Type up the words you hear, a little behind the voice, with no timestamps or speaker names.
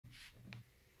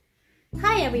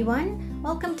Hi everyone,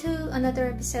 welcome to another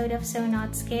episode of So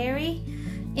Not Scary.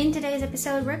 In today's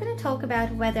episode, we're going to talk about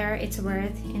whether it's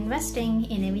worth investing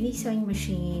in a mini sewing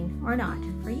machine or not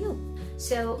for you.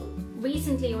 So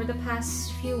recently, over the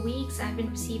past few weeks, I've been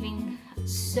receiving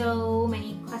so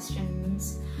many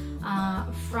questions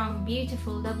from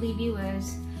beautiful, lovely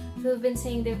viewers who have been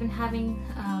saying they've been having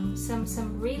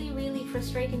some really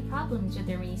frustrating problems with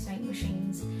their mini sewing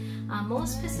machines.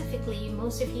 Most specifically,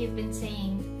 most of you have been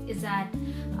saying is that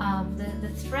the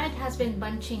thread has been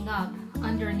bunching up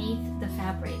underneath the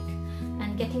fabric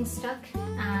and getting stuck,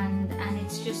 and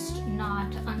it's just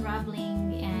not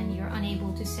unraveling and you're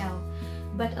unable to sew.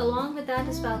 But along with that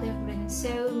as well, there have been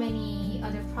so many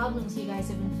other problems you guys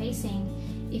have been facing.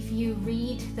 If you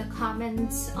read the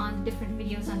comments on different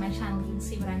videos on my channel, you'll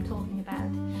see what I'm talking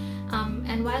about.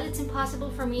 And while it's impossible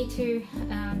for me to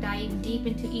dive deep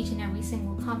into each and every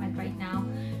single comment right now,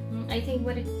 I think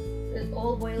what it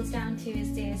all boils down to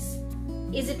is this: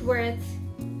 is it worth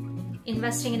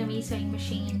investing in a mini sewing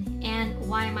machine, and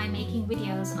why am I making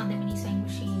videos on the mini sewing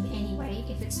machine anyway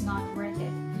if it's not worth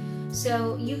it?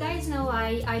 So you guys know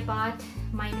I bought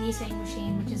my mini sewing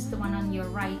machine, which is the one on your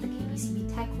right, the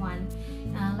kpcb tech one,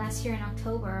 last year in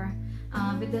October,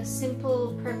 with the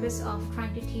simple purpose of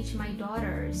trying to teach my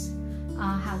daughters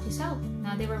how to sew.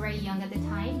 Now, they were very young at the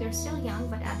time. They're still young,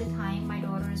 but at the time my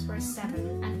daughters were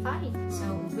 7 and 5, so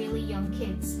really young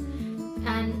kids.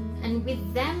 And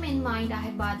with them in mind, I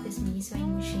had bought this mini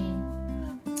sewing machine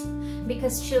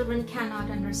because children cannot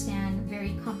understand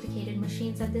very complicated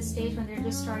machines at this stage when they're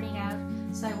just starting out.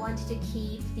 So I wanted to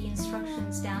keep the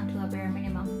instructions down to a bare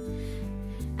minimum.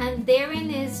 And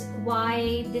therein is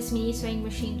why this mini sewing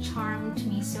machine charmed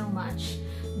me so much,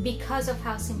 because of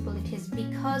how simple it is,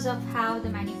 because of how the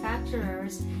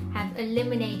manufacturers have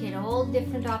eliminated all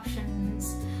different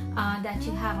options that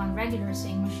you have on regular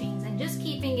sewing machines and just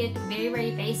keeping it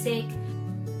very basic.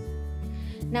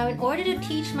 Now, in order to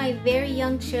teach my very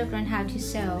young children how to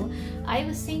sew, I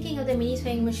was thinking of the mini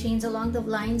sewing machines along the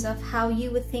lines of how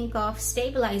you would think of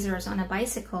stabilizers on a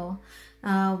bicycle.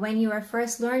 When you are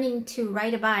first learning to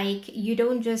ride a bike, you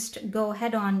don't just go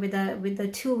head-on with a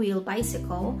two-wheel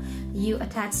bicycle. You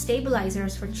attach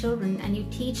stabilizers for children and you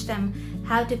teach them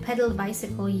how to pedal the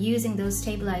bicycle using those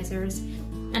stabilizers.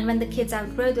 And when the kids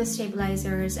outgrow those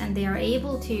stabilizers and they are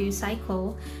able to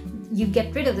cycle, you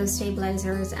get rid of those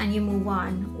stabilizers and you move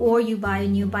on, or you buy a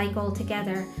new bike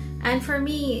altogether. And for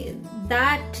me,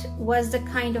 that was the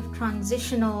kind of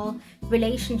transitional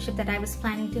relationship that I was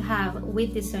planning to have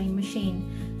with the sewing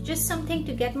machine. Just something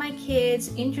to get my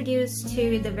kids introduced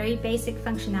to the very basic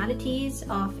functionalities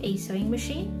of a sewing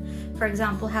machine. For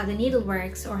example, how the needle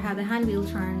works, or how the hand wheel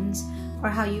turns, or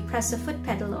how you press the foot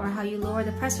pedal, or how you lower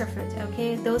the presser foot,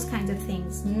 okay? Those kinds of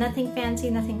things. Nothing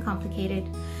fancy, nothing complicated.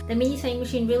 The mini sewing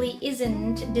machine really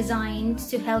isn't designed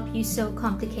to help you sew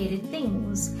complicated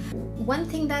things. One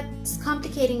thing that's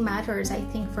complicating matters, I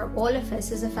think, for all of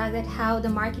us is the fact that how the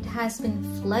market has been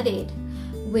flooded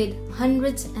with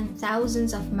hundreds and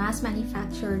thousands of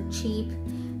mass-manufactured, cheap,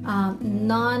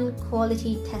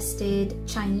 non-quality tested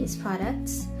Chinese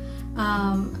products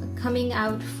coming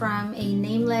out from a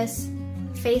nameless,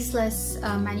 faceless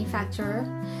manufacturer,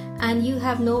 and you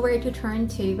have nowhere to turn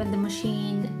to when the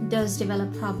machine does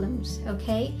develop problems,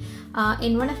 okay?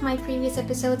 In one of my previous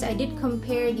episodes, I did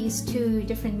compare these two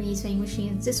different mini sewing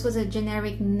machines. This was a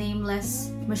generic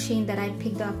nameless machine that I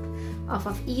picked up off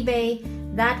of eBay.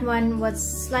 That one was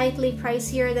slightly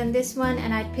pricier than this one,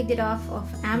 and I picked it off of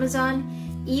Amazon.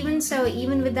 Even so,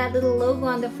 even with that little logo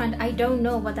on the front, I don't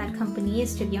know what that company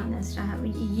is, to be honest.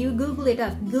 You Google it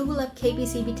up. Google up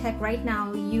kpcb tech right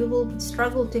now. You will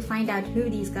struggle to find out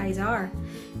who these guys are.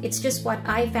 It's just what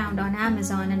I found on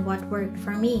Amazon and what worked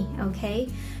for me, okay?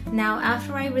 Now,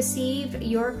 after I receive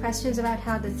your questions about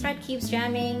how the thread keeps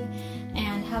jamming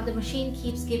and how the machine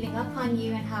keeps giving up on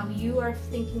you and how you are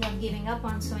thinking of giving up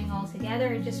on sewing altogether,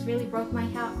 it just really broke my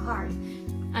heart.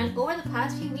 And over the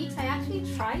past few weeks, I actually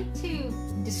tried to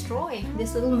destroy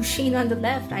this little machine on the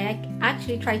left. I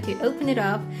actually tried to open it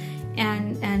up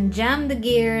and jam the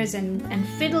gears and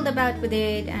fiddled about with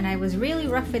it, and I was really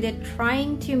rough with it,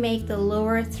 trying to make the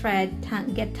lower thread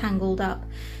get tangled up,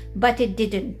 but it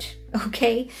didn't,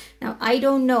 okay? Now, I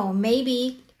don't know,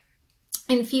 maybe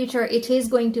in future it is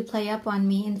going to play up on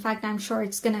me. In fact, I'm sure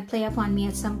it's gonna play up on me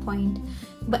at some point,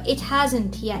 but it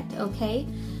hasn't yet, okay?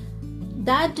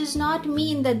 That does not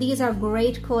mean that these are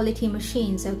great quality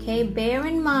machines, okay? Bear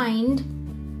in mind,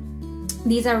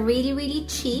 these are really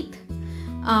cheap,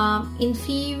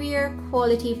 inferior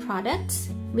quality products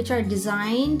which are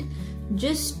designed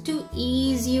just to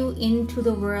ease you into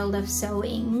the world of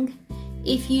sewing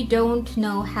if you don't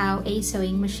know how a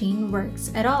sewing machine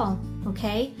works at all,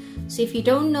 okay? So if you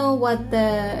don't know what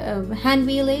the hand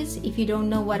wheel is, if you don't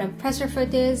know what a presser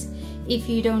foot is, if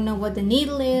you don't know what the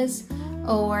needle is,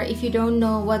 or if you don't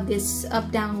know what this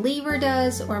up-down lever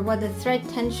does, or what the thread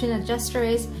tension adjuster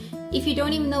is, if you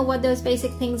don't even know what those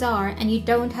basic things are and you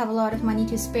don't have a lot of money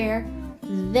to spare,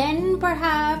 then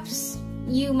perhaps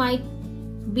you might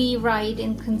be right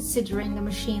in considering a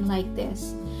machine like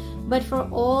this. But for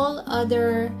all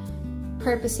other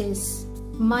purposes,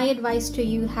 my advice to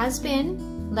you has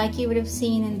been, like you would have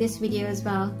seen in this video as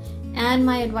well, and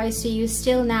my advice to you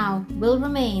still now will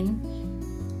remain,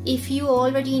 if you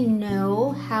already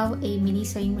know how a mini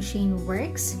sewing machine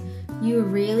works, you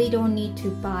really don't need to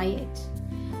buy it.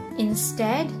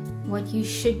 Instead, what you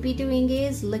should be doing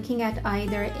is looking at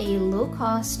either a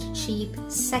low-cost, cheap,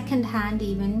 second-hand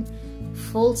even,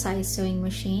 full-size sewing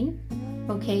machine,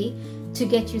 okay, to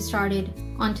get you started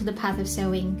onto the path of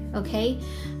sewing, okay?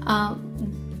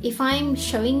 If I'm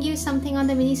showing you something on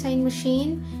the mini sewing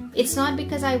machine, it's not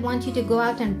because I want you to go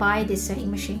out and buy this sewing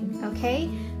machine, okay?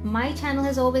 My channel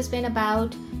has always been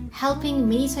about helping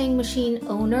mini sewing machine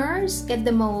owners get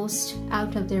the most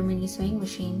out of their mini sewing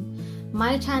machine.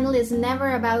 My channel is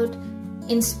never about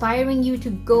inspiring you to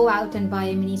go out and buy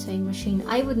a mini sewing machine.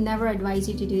 I would never advise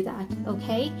you to do that,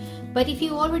 okay? But if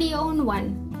you already own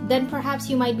one, then perhaps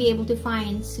you might be able to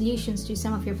find solutions to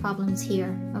some of your problems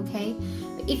here, okay?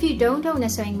 If you don't own a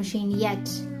sewing machine yet,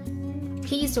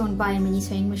 please don't buy a mini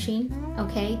sewing machine,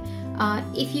 okay?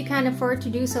 If you can't afford to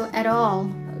do so at all,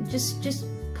 just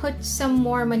put some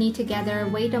more money together,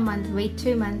 wait a month, wait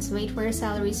 2 months, wait for your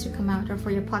salaries to come out or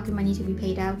for your pocket money to be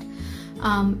paid out,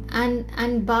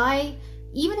 and buy,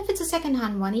 even if it's a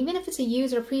second-hand one, even if it's a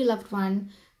used or pre-loved one,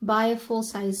 buy a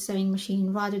full-size sewing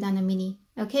machine rather than a mini,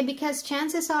 okay? Because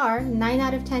chances are 9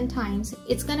 out of 10 times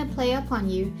it's gonna play up on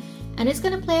you, and it's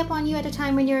gonna play up on you at a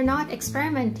time when you're not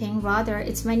experimenting. Rather,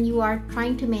 it's when you are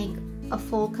trying to make a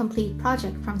full complete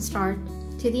project from start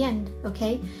to the end,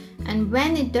 okay? And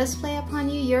when it does play upon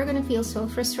you, you're gonna feel so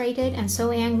frustrated and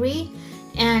so angry,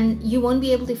 and you won't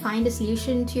be able to find a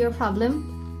solution to your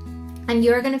problem, and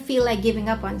you're gonna feel like giving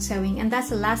up on sewing, and that's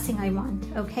the last thing I want,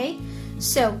 okay?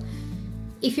 So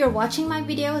if you're watching my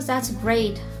videos, that's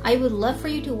great. I would love for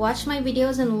you to watch my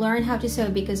videos and learn how to sew,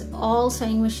 because all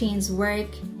sewing machines work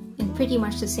in pretty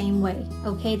much the same way,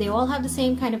 okay? They all have the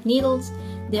same kind of needles,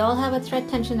 they all have a thread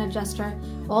tension adjuster,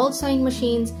 all sewing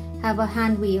machines have a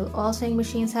hand wheel, all sewing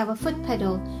machines have a foot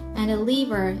pedal and a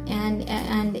lever and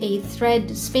a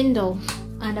thread spindle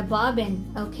and a bobbin,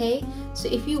 okay? So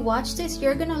if you watch this,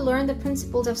 you're gonna learn the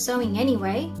principles of sewing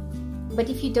anyway. But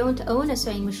if you don't own a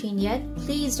sewing machine yet,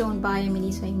 please don't buy a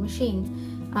mini sewing machine.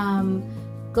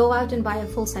 Go out and buy a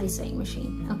full-size sewing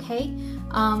machine, okay?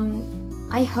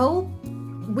 I hope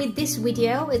with this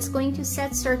video, it's going to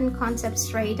set certain concepts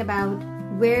straight about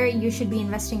where you should be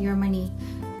investing your money.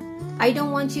 I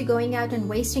don't want you going out and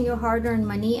wasting your hard-earned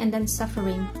money and then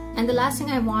suffering. And the last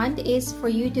thing I want is for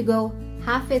you to go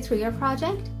halfway through your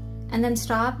project and then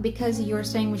stop because your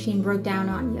sewing machine broke down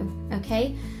on you,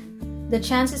 okay? The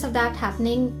chances of that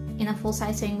happening in a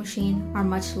full-size sewing machine are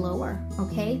much lower,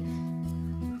 okay?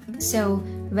 So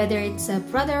whether it's a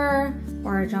Brother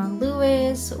or a John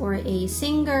Lewis or a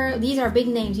Singer, these are big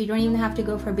names. You don't even have to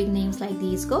go for big names like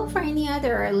these. Go for any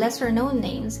other lesser known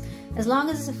names. As long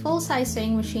as it's a full-size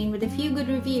sewing machine with a few good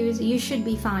reviews, you should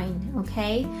be fine,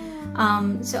 okay?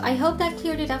 So I hope that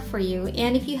cleared it up for you.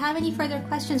 And if you have any further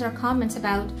questions or comments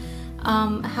about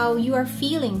how you are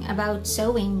feeling about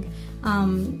sewing,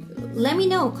 let me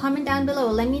know. Comment down below.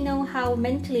 Let me know how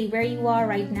mentally, where you are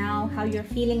right now, how you're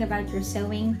feeling about your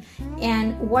sewing,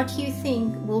 and what you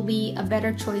think will be a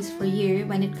better choice for you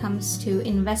when it comes to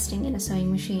investing in a sewing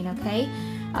machine, okay?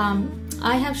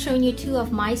 I have shown you 2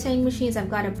 of my sewing machines. I've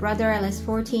got a Brother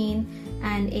LS14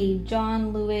 and a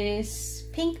John Lewis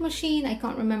pink machine. I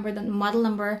can't remember the model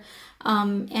number.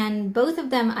 And both of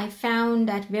them I found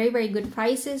at very, very good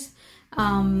prices.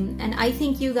 And I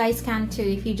think you guys can too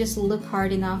if you just look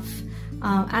hard enough.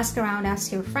 Ask around,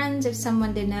 ask your friends if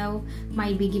someone they know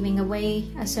might be giving away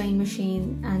a sewing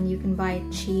machine and you can buy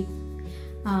it cheap.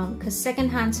 Because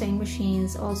second-hand sewing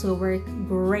machines also work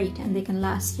great and they can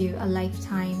last you a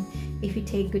lifetime if you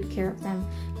take good care of them.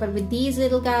 But with these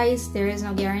little guys, there is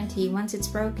no guarantee. Once it's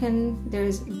broken,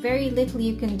 there's very little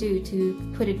you can do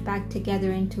to put it back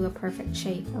together into a perfect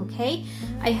shape, okay?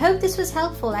 I hope this was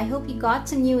helpful. I hope you got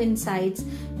some new insights.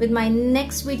 With my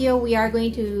next video, we are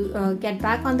going to get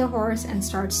back on the horse and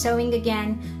start sewing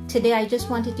again. Today, I just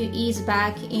wanted to ease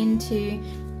back into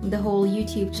the whole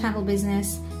YouTube channel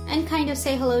business and kind of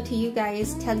say hello to you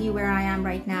guys, tell you where I am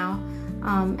right now.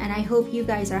 And I hope you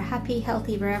guys are happy,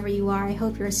 healthy wherever you are. I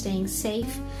hope you're staying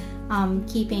safe,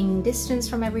 keeping distance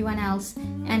from everyone else,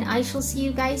 and I shall see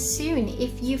you guys soon.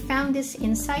 If you found this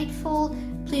insightful,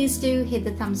 please do hit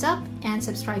the thumbs up and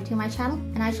subscribe to my channel,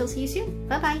 and I shall see you soon.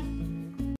 Bye bye.